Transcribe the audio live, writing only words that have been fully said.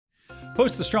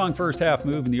Post the strong first half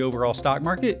move in the overall stock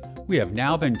market, we have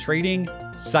now been trading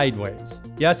sideways.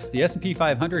 Yes, the S&P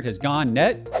 500 has gone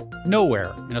net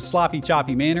nowhere in a sloppy,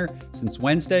 choppy manner since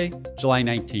Wednesday, July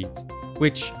 19th,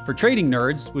 which for trading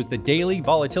nerds was the daily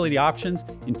volatility options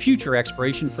in future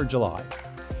expiration for July.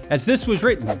 As this was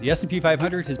written, the S&P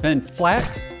 500 has been flat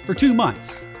for 2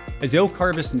 months. As the Oak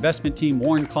Harvest investment team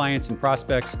warned clients and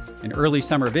prospects in early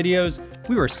summer videos,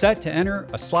 we were set to enter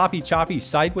a sloppy, choppy,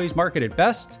 sideways market at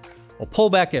best, a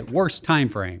pullback at worst time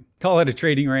frame. Call it a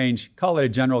trading range, call it a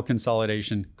general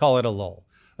consolidation, call it a lull.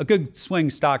 A good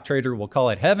swing stock trader will call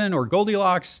it heaven or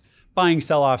Goldilocks, buying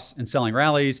sell-offs and selling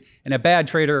rallies, and a bad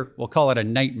trader will call it a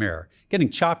nightmare, getting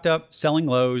chopped up, selling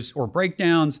lows or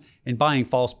breakdowns, and buying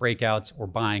false breakouts or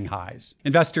buying highs.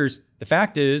 Investors, the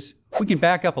fact is, we can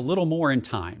back up a little more in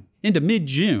time, into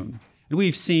mid-June, and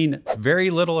we've seen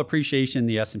very little appreciation in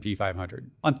the S&P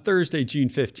 500. On Thursday, June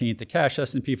 15th, the cash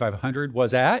S&P 500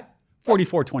 was at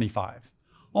 44.25.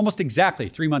 Almost exactly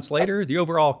 3 months later, the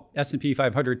overall S&P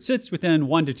 500 sits within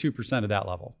 1 to 2% of that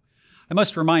level. I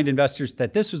must remind investors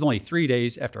that this was only 3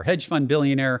 days after hedge fund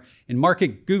billionaire and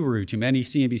market guru to many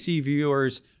CNBC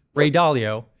viewers, Ray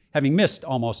Dalio, having missed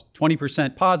almost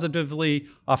 20% positively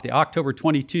off the October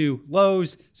 22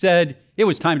 lows, said it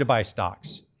was time to buy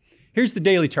stocks. Here's the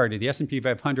daily chart of the S&P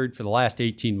 500 for the last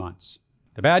 18 months.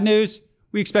 The bad news?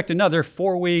 We expect another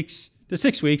 4 weeks to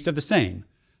 6 weeks of the same.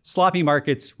 Sloppy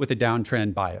markets with a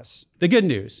downtrend bias. The good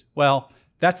news? Well,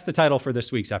 that's the title for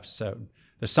this week's episode.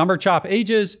 The summer chop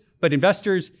ages, but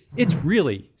investors, it's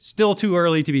really still too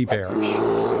early to be bearish.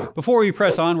 Before we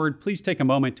press onward, please take a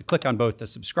moment to click on both the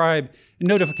subscribe and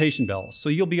notification bells so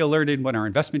you'll be alerted when our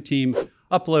investment team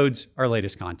uploads our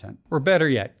latest content. Or better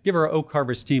yet, give our Oak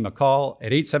Harvest team a call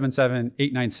at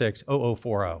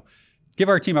 877-896-0040. Give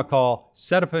our team a call,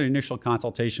 set up an initial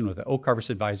consultation with the Oak Harvest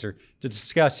advisor to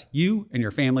discuss you and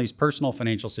your family's personal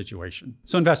financial situation.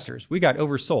 So investors, we got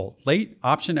oversold. Late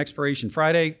option expiration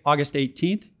Friday, August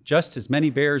 18th, just as many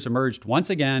bears emerged once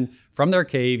again from their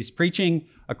caves, preaching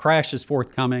a crash is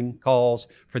forthcoming, calls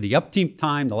for the upteenth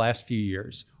time the last few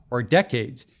years, or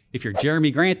decades, if you're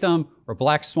Jeremy Grantham or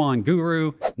Black Swan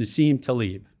guru Nassim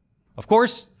Taleb. Of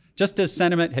course, just as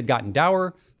sentiment had gotten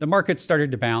dour, the markets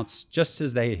started to bounce just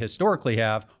as they historically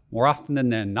have, more often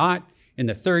than not, in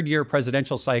the third-year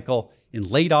presidential cycle in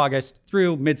late August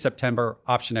through mid-September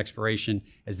option expiration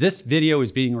as this video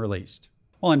is being released.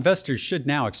 While investors should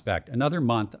now expect another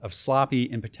month of sloppy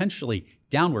and potentially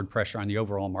downward pressure on the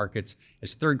overall markets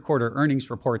as third quarter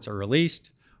earnings reports are released,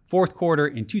 fourth quarter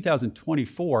in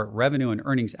 2024 revenue and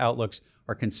earnings outlooks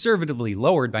are conservatively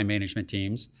lowered by management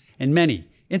teams, and many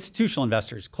institutional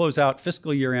investors close out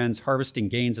fiscal year ends harvesting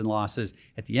gains and losses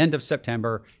at the end of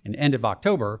September and end of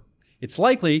October, it's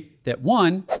likely that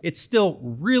one, it's still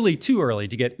really too early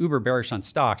to get uber bearish on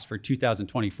stocks for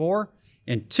 2024,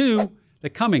 and two, the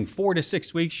coming 4 to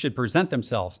 6 weeks should present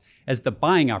themselves as the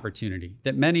buying opportunity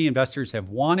that many investors have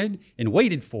wanted and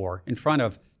waited for in front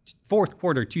of fourth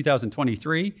quarter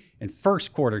 2023 and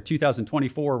first quarter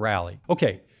 2024 rally.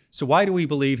 Okay, so why do we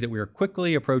believe that we are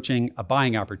quickly approaching a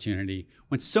buying opportunity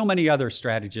when so many other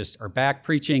strategists are back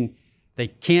preaching they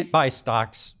can't buy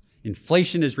stocks,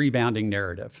 inflation is rebounding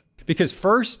narrative? Because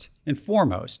first and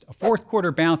foremost, a fourth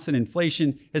quarter bounce in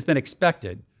inflation has been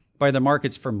expected by the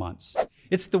markets for months.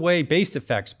 It's the way base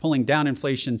effects pulling down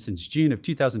inflation since June of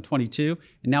 2022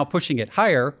 and now pushing it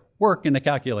higher work in the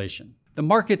calculation. The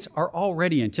markets are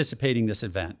already anticipating this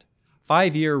event.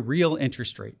 5-year real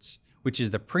interest rates, which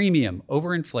is the premium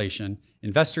over inflation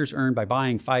investors earn by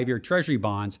buying 5-year treasury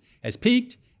bonds, has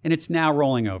peaked and it's now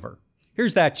rolling over.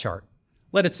 Here's that chart.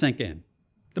 Let it sink in.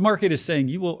 The market is saying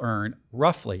you will earn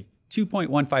roughly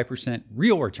 2.15%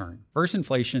 real return versus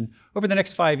inflation over the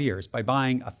next 5 years by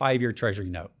buying a 5-year treasury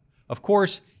note. Of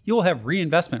course, you will have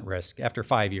reinvestment risk after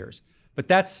 5 years, but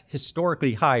that's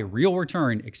historically high real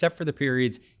return except for the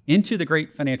periods into the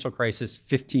great financial crisis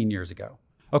 15 years ago.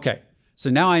 Okay, so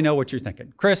now I know what you're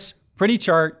thinking. Chris, pretty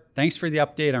chart. Thanks for the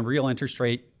update on real interest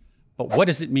rate, but what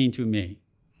does it mean to me?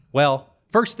 Well,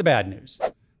 first, the bad news.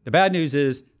 The bad news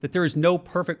is that there is no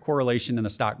perfect correlation in the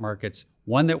stock markets,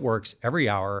 one that works every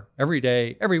hour, every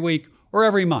day, every week, or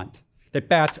every month, that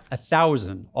bats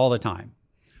 1,000 all the time.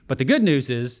 But the good news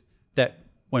is that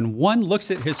when one looks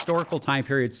at historical time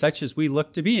periods such as we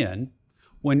look to be in,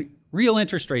 when real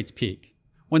interest rates peak,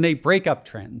 when they break up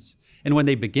trends, and when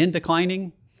they begin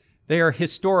declining, they are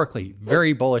historically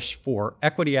very bullish for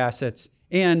equity assets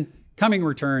and coming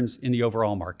returns in the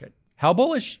overall market. How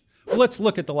bullish? Well, let's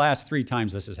look at the last 3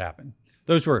 times this has happened.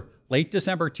 Those were late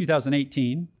December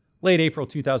 2018, late April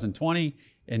 2020,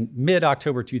 and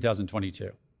mid-October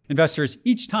 2022. Investors,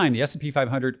 each time the S&P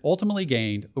 500 ultimately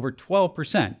gained over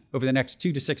 12% over the next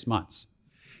 2 to 6 months.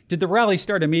 Did the rally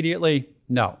start immediately?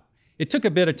 No. It took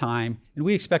a bit of time, and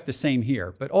we expect the same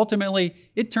here, but ultimately,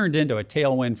 it turned into a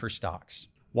tailwind for stocks.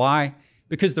 Why?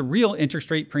 Because the real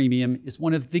interest rate premium is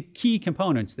one of the key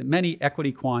components that many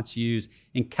equity quants use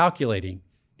in calculating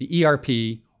the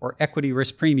ERP, or equity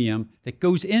risk premium, that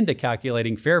goes into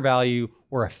calculating fair value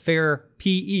or a fair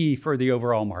PE for the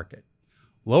overall market.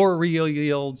 Lower real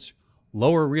yields,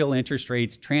 lower real interest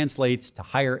rates translates to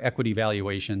higher equity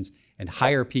valuations and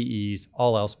higher PEs,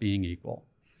 all else being equal.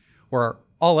 Where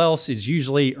all else is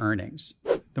usually earnings.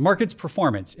 The market's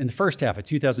performance in the first half of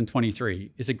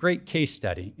 2023 is a great case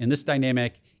study in this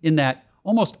dynamic, in that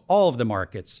almost all of the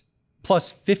markets,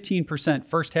 plus 15%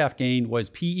 first half gain, was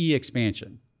PE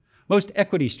expansion. Most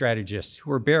equity strategists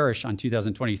who were bearish on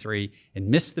 2023 and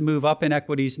missed the move up in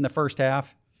equities in the first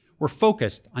half were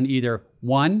focused on either,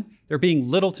 one, there being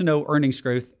little to no earnings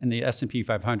growth in the S&P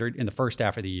 500 in the first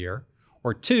half of the year,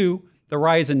 or two, the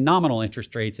rise in nominal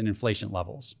interest rates and inflation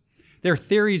levels. Their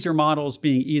theories or models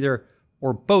being either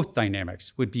or both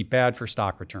dynamics would be bad for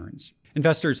stock returns.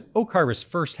 Investors, Oak Harvest's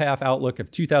first half outlook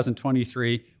of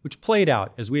 2023, which played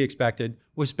out as we expected,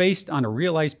 was based on a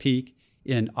realized peak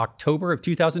in October of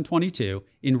 2022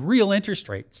 in real interest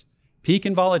rates, peak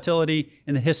in volatility,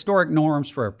 and the historic norms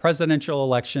for a presidential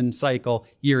election cycle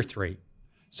year 3.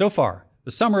 So far,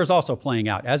 the summer is also playing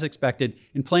out as expected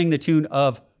and playing the tune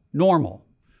of normal.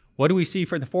 What do we see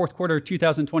for the fourth quarter of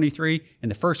 2023 and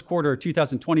the first quarter of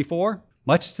 2024?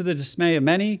 Much to the dismay of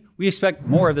many, we expect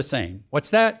more of the same.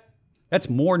 What's that? That's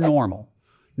more normal.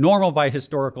 Normal by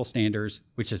historical standards,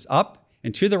 which is up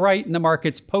and to the right in the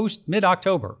markets post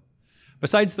mid-October.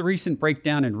 Besides the recent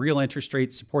breakdown in real interest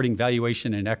rates supporting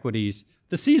valuation in equities,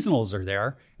 the seasonals are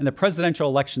there, and the presidential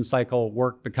election cycle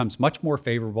work becomes much more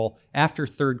favorable after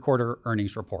third quarter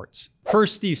earnings reports. Per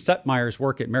Steve Setmeyer's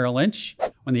work at Merrill Lynch,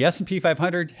 when the S&P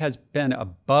 500 has been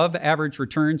above average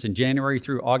returns in January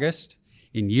through August,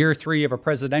 in year 3 of a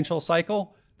presidential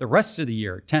cycle, the rest of the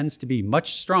year tends to be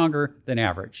much stronger than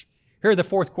average. Here are the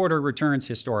fourth quarter returns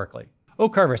historically.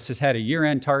 Oak Harvest has had a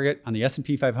year-end target on the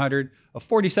S&P 500 of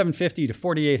 4,750 to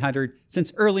 4,800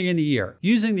 since early in the year.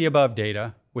 Using the above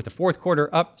data, with the fourth quarter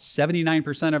up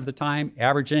 79% of the time,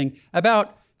 averaging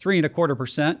about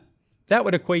 3.25%, that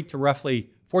would equate to roughly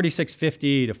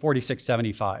 4,650 to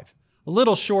 4,675. A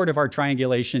little short of our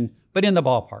triangulation, but in the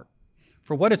ballpark.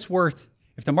 For what it's worth,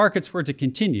 if the markets were to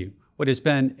continue what has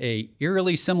been a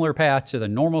eerily similar path to the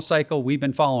normal cycle we've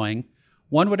been following,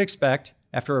 one would expect,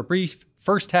 after a brief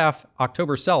first half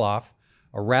October sell-off,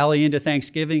 a rally into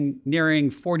Thanksgiving nearing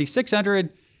 4,600,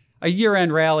 a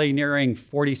year-end rally nearing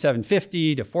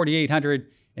 4,750 to 4,800,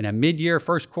 and a mid-year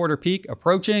first quarter peak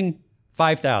approaching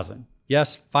 5,000.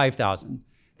 Yes, 5,000.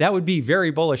 That would be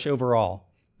very bullish overall,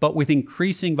 but with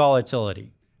increasing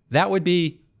volatility. That would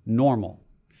be normal.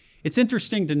 It's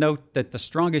interesting to note that the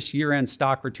strongest year-end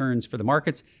stock returns for the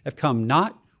markets have come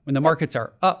not when the markets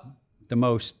are up the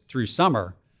most through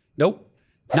summer. Nope.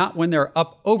 Not when they're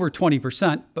up over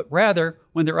 20%, but rather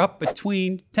when they're up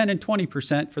between 10 and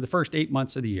 20% for the first 8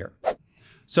 months of the year.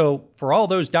 So for all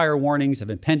those dire warnings of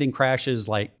impending crashes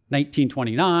like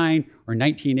 1929 or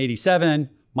 1987,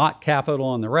 Mott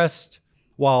Capital and the rest,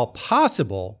 while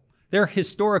possible, they're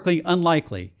historically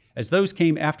unlikely, as those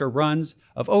came after runs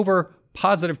of over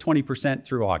positive 20%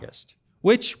 through August,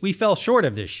 which we fell short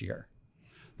of this year.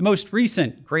 The most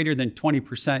recent greater than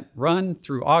 20% run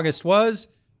through August was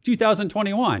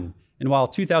 2021. And while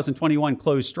 2021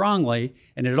 closed strongly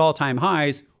and at all-time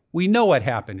highs, we know what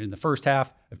happened in the first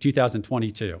half of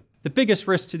 2022. The biggest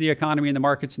risk to the economy and the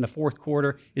markets in the fourth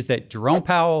quarter is that Jerome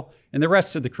Powell and the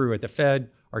rest of the crew at the Fed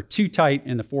are too tight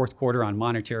in the fourth quarter on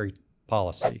monetary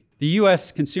policy. The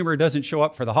U.S. consumer doesn't show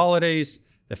up for the holidays.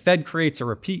 The Fed creates a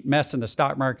repeat mess in the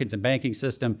stock markets and banking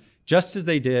system, just as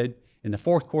they did in the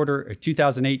fourth quarter of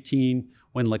 2018,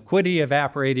 when liquidity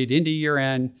evaporated into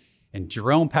year-end and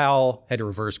Jerome Powell had to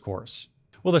reverse course.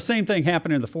 Well, the same thing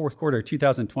happened in the fourth quarter of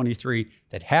 2023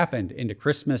 that happened into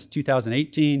Christmas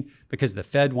 2018 because the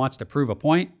Fed wants to prove a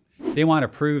point. They want to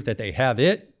prove that they have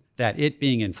it, that it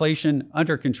being inflation,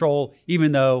 under control,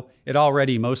 even though it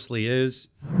already mostly is.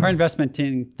 Our investment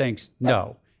team thinks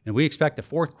no. And we expect the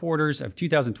fourth quarters of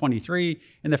 2023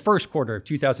 and the first quarter of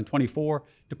 2024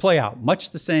 to play out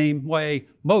much the same way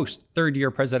most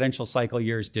third-year presidential cycle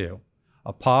years do.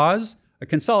 A pause, a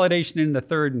consolidation in the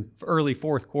third and early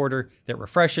fourth quarter that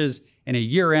refreshes, and a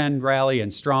year-end rally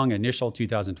and strong initial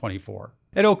 2024.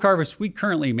 At Oak Harvest, we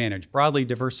currently manage broadly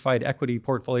diversified equity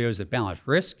portfolios that balance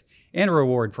risk and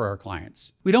reward for our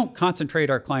clients. We don't concentrate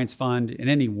our clients' fund in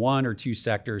any one or two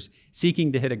sectors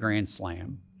seeking to hit a grand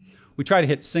slam. We try to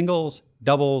hit singles,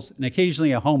 doubles, and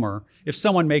occasionally a homer if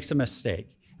someone makes a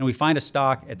mistake, and we find a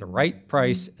stock at the right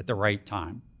price at the right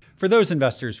time. For those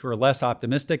investors who are less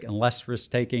optimistic and less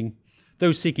risk-taking,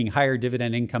 those seeking higher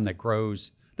dividend income that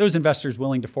grows, those investors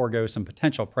willing to forego some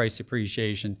potential price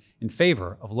appreciation in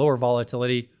favor of lower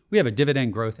volatility, we have a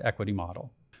dividend growth equity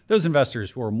model. Those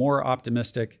investors who are more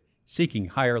optimistic, seeking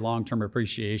higher long-term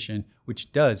appreciation,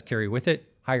 which does carry with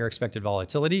it higher expected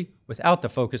volatility without the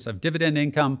focus of dividend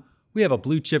income, we have a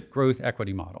blue chip growth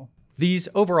equity model. These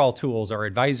overall tools our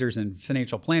advisors and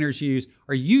financial planners use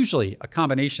are usually a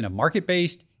combination of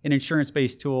market-based and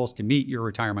insurance-based tools to meet your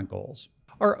retirement goals.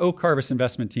 Our Oak Harvest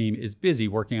investment team is busy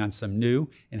working on some new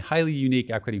and highly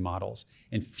unique equity models,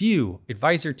 and few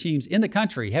advisor teams in the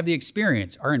country have the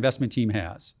experience our investment team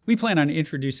has. We plan on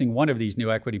introducing one of these new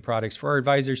equity products for our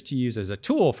advisors to use as a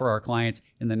tool for our clients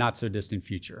in the not-so-distant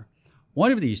future.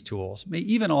 One of these tools may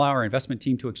even allow our investment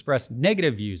team to express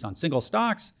negative views on single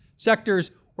stocks,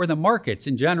 sectors, or the markets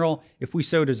in general if we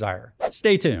so desire.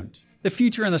 Stay tuned. The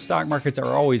future and the stock markets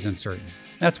are always uncertain.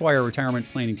 That's why our retirement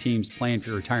planning teams plan for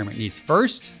your retirement needs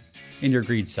first and your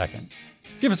greed second.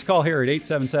 Give us a call here at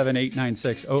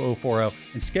 877-896-0040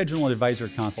 and schedule an advisor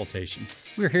consultation.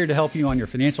 We're here to help you on your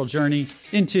financial journey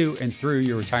into and through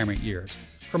your retirement years.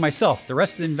 For myself, the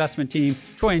rest of the investment team,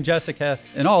 Troy and Jessica,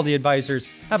 and all the advisors,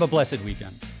 have a blessed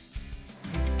weekend.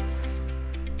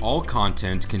 All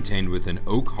content contained within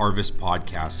Oak Harvest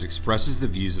podcast expresses the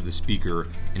views of the speaker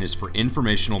and is for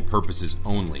informational purposes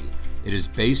only. It is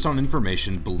based on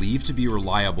information believed to be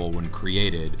reliable when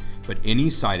created, but any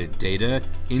cited data,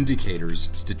 indicators,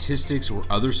 statistics, or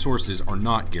other sources are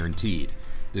not guaranteed.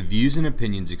 The views and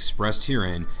opinions expressed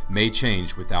herein may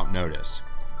change without notice.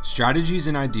 Strategies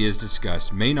and ideas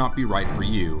discussed may not be right for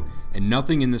you, and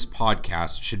nothing in this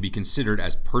podcast should be considered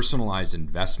as personalized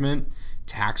investment,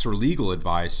 tax or legal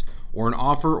advice, or an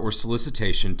offer or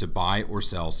solicitation to buy or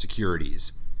sell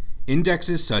securities.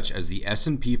 Indexes such as the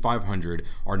S&P 500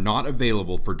 are not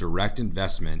available for direct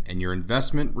investment, and your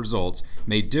investment results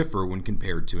may differ when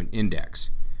compared to an index.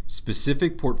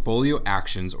 Specific portfolio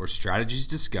actions or strategies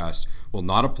discussed will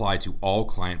not apply to all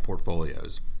client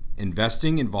portfolios.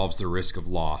 Investing involves the risk of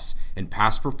loss, and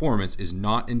past performance is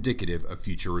not indicative of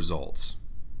future results.